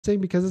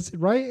because it's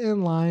right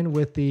in line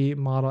with the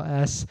Model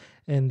S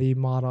and the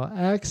Model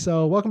X.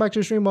 So welcome back to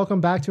the stream. Welcome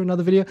back to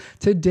another video.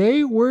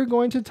 Today we're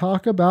going to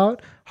talk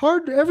about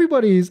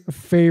everybody's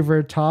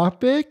favorite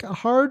topic,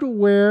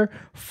 hardware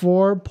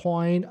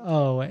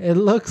 4.0. It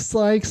looks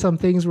like some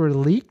things were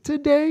leaked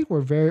today.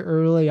 We're very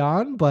early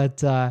on, but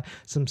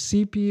some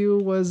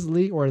CPU was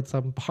leaked, or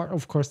some part,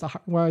 of course,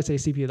 when I say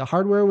CPU, the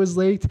hardware was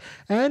leaked,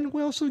 and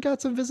we also got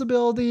some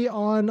visibility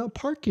on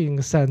parking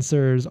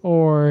sensors,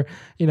 or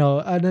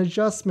an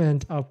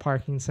adjustment of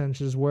parking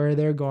sensors, where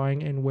they're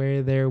going and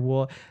where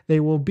they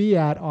will be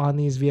at on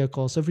these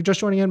vehicles. So if you're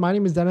just joining in, my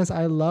name is Dennis.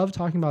 I love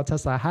talking about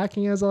Tesla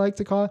hacking, as I like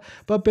to call it,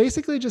 but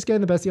basically just getting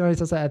the best deal on your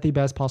Tesla at the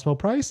best possible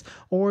price,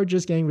 or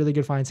just getting really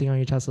good financing on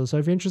your Tesla. So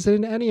if you're interested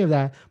in any of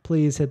that,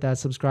 please hit that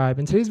subscribe.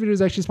 And today's video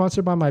is actually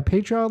sponsored by my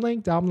Patreon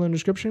link down below in the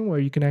description, where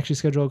you can actually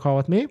schedule a call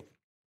with me.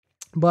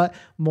 But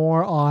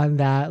more on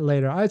that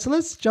later. All right, so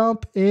let's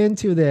jump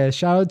into this.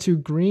 Shout out to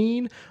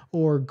Green,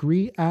 or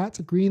Green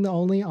the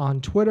Only on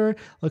Twitter.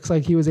 Looks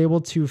like he was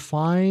able to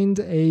find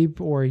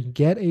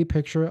get a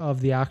picture of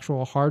the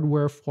actual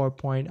hardware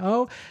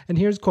 4.0. And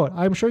here's a quote.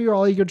 I'm sure you're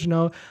all eager to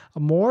know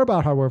more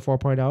about hardware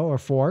 4.0 or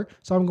 4.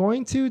 So I'm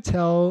going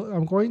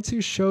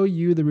to show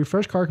you the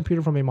refreshed car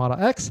computer from a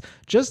Model X.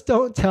 Just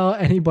don't tell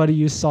anybody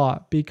you saw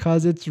it,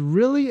 because it's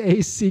really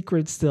a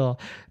secret still.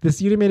 This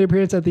unit made an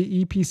appearance at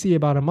the EPC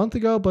about a month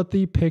ago, but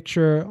the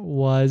picture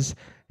was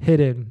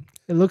hidden.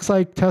 It looks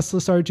like Tesla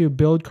started to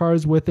build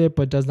cars with it,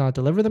 but does not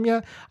deliver them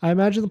yet. I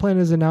imagine the plan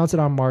is announced it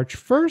on March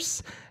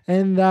 1st,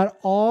 and that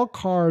all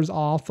cars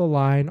off the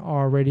line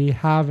are already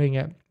having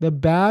it. The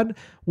bad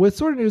with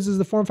sort of news is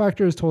the form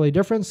factor is totally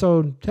different,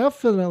 so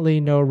definitely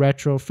no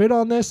retrofit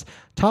on this.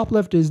 Top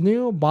left is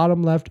new,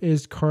 bottom left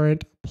is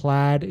current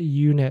Plaid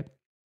unit.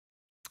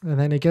 And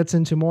then it gets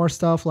into more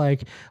stuff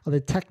like the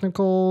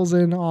technicals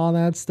and all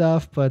that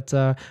stuff, but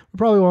we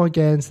probably won't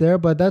get into there.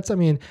 But that's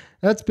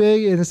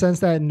big in the sense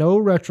that no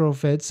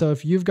retrofit. So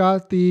if you've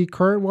got the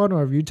current one,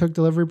 or if you took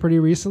delivery pretty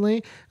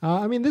recently,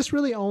 this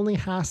really only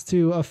has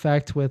to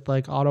affect with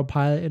like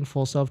autopilot and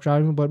full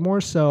self-driving, but more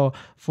so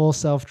full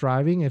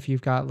self-driving. If you've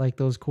got like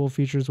those cool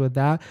features with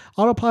that,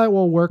 autopilot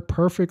will work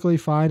perfectly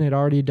fine. It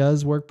already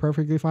does work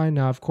perfectly fine.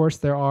 Now, of course,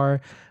 there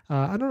are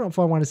I don't know if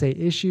I want to say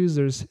issues.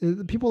 There's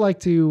people like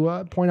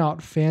to point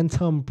out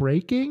phantom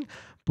braking,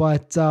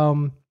 but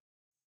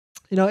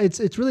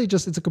it's really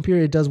just, it's a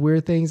computer. It does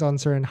weird things on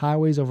certain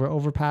highways, over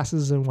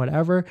overpasses and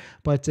whatever.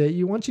 But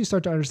once you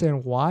start to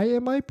understand why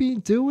it might be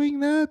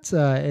doing that,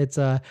 it's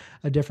a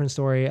different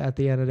story at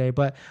the end of the day.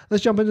 But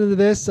let's jump into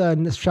this.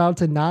 Shout out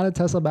to Not a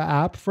Tesla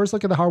app. First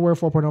look at the hardware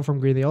 4.0 from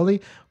Green the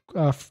Only.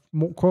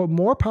 Quote,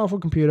 more powerful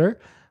computer.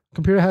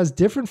 Computer has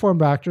different form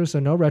factors, so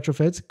no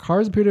retrofits.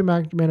 Cars computer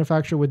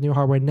manufactured with new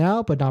hardware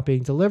now, but not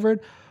being delivered.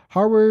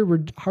 Hardware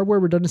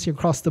redundancy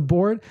across the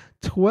board.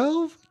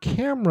 12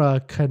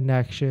 camera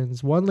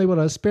connections, one labeled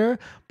as spare,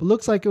 but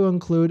looks like it will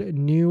include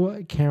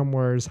new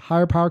cameras,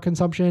 higher power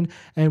consumption,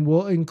 and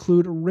will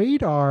include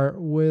radar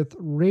with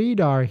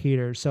radar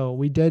heater. So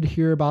we did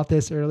hear about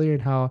this earlier,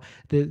 and how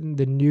the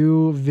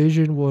new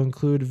Vision will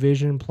include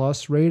Vision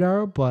plus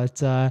radar, but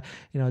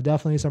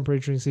definitely some pretty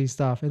interesting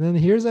stuff. And then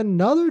here's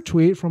another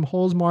tweet from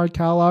Holzmar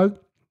Catalog.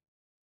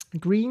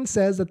 Green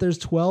says that there's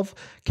 12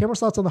 camera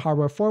slots on the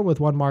hardware 4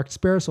 with one marked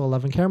spare, so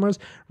 11 cameras.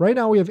 Right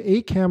now we have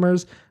 8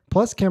 cameras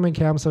plus camera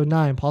cam, so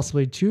 9,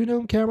 possibly 2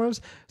 new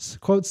cameras.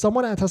 Quote,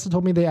 someone at Tesla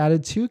told me they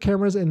added 2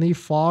 cameras in the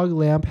fog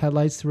lamp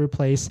headlights to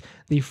replace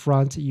the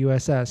front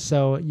USS.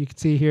 So you can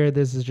see here,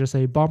 this is just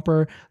a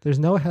bumper. There's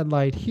no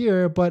headlight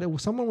here,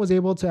 but someone was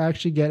able to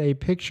actually get a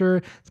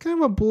picture. It's kind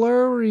of a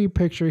blurry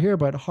picture here,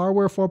 but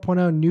hardware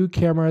 4.0, new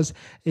cameras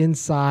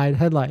inside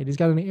headlight. He's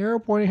got an arrow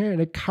pointing here,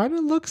 and it kind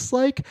of looks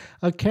like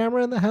a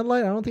camera in the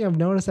headlight. I don't think I've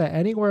noticed that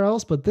anywhere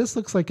else, but this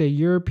looks like a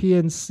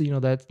European,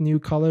 that new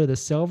color, the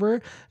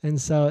silver.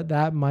 And so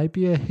that might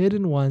be a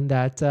hidden one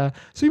that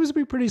seems to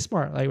be pretty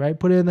smart. Like, right,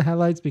 put it in the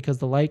headlights because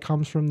the light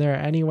comes from there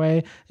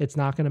anyway. It's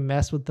not going to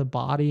mess with the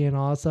body and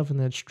all that stuff, and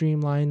then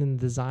streamlined in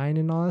design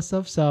and all that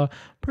stuff. So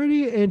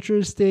pretty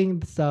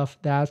interesting stuff,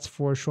 that's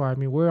for sure.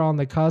 We're on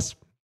the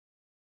cusp.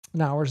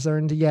 Now we're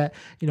starting to get,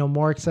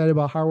 more excited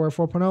about hardware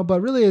 4.0,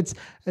 but really it's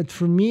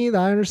for me, that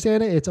I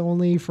understand it, it's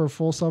only for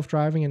full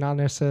self-driving and not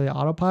necessarily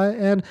autopilot.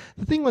 And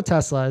the thing with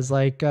Tesla is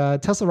like,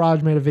 Tesla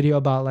Raj made a video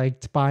about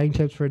like buying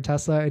tips for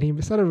Tesla, and he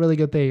said a really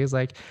good thing. Is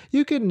like,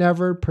 you can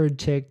never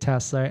predict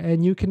Tesla,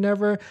 and you can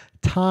never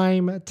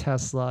time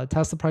Tesla.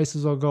 Tesla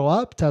prices will go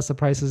up, Tesla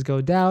prices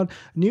go down.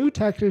 New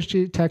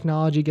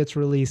technology gets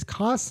released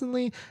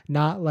constantly,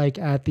 not like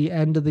at the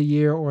end of the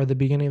year or the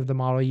beginning of the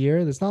model year.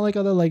 It's not like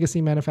other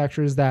legacy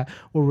manufacturers that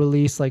will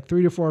release like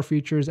 3 to 4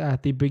 features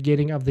at the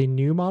beginning of the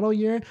new model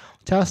year.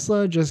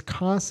 Tesla just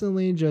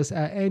constantly, just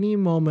at any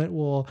moment,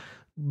 will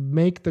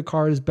make the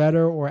cars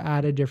better or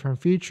add a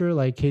different feature,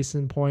 like case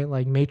in point,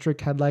 like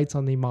matrix headlights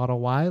on the Model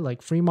Y.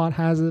 Like Fremont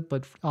has it,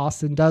 but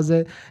Austin does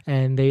it,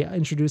 and they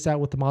introduced that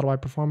with the Model Y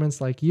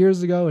Performance like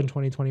years ago in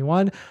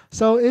 2021.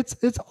 So it's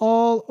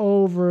all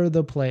over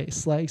the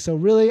place. Like, so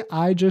really,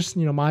 I just,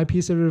 my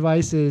piece of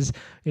advice is,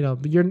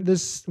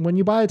 when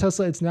you buy a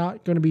Tesla, it's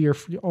not going to be your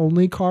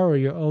only car or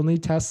your only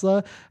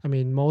Tesla. I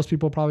mean, most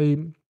people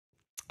probably,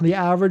 the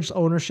average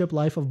ownership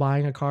life of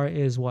buying a car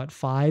is what,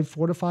 4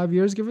 to 5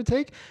 years, give or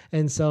take.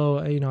 And so,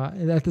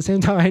 at the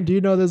same time, I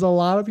do know there's a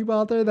lot of people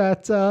out there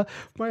that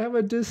might have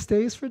a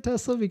distaste for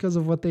Tesla because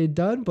of what they've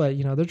done. But,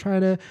 they're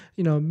trying to,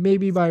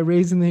 maybe by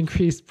raising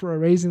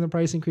the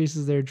price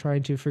increases, they're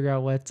trying to figure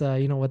out what,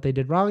 what they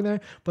did wrong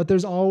there. But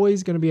there's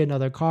always going to be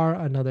another car,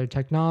 another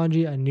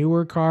technology, a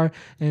newer car.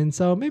 And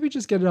so maybe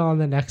just get it on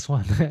the next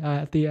one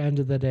at the end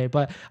of the day.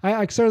 But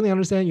I certainly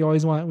understand you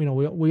always want,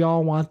 we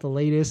all want the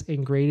latest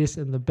and greatest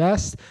and the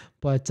best,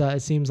 but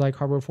it seems like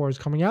Hardware 4 is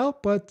coming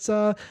out, but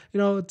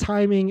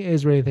timing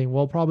is everything.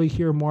 We'll probably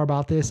hear more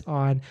about this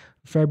on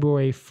March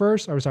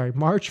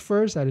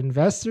 1st at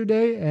Investor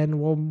Day,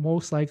 and we'll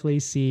most likely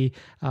see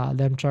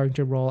them starting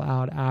to roll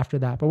out after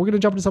that. But we're going to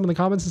jump into some of the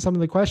comments and some of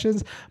the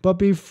questions. But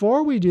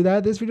before we do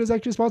that, this video is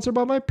actually sponsored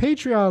by my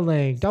Patreon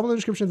link. Down in the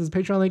description, there's a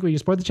Patreon link where you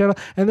support the channel,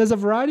 and there's a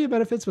variety of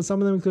benefits, but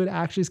some of them include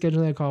actually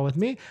scheduling a call with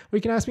me, where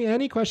you can ask me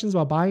any questions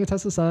about buying a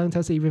Tesla, selling a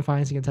Tesla, even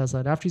financing a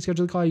Tesla. And after you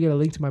schedule the call, you get a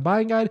link to my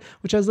buying guide,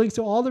 which has links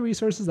to all the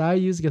resources that I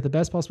use to get the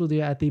best possible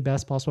deal at the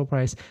best possible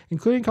price,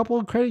 including a couple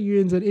of credit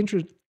unions and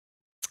interest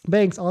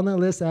banks on that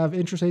list have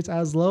interest rates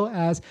as low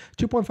as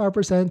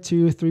 2.5%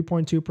 to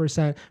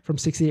 3.2% from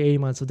 60 to 80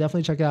 months. So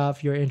definitely check it out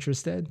if you're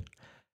interested.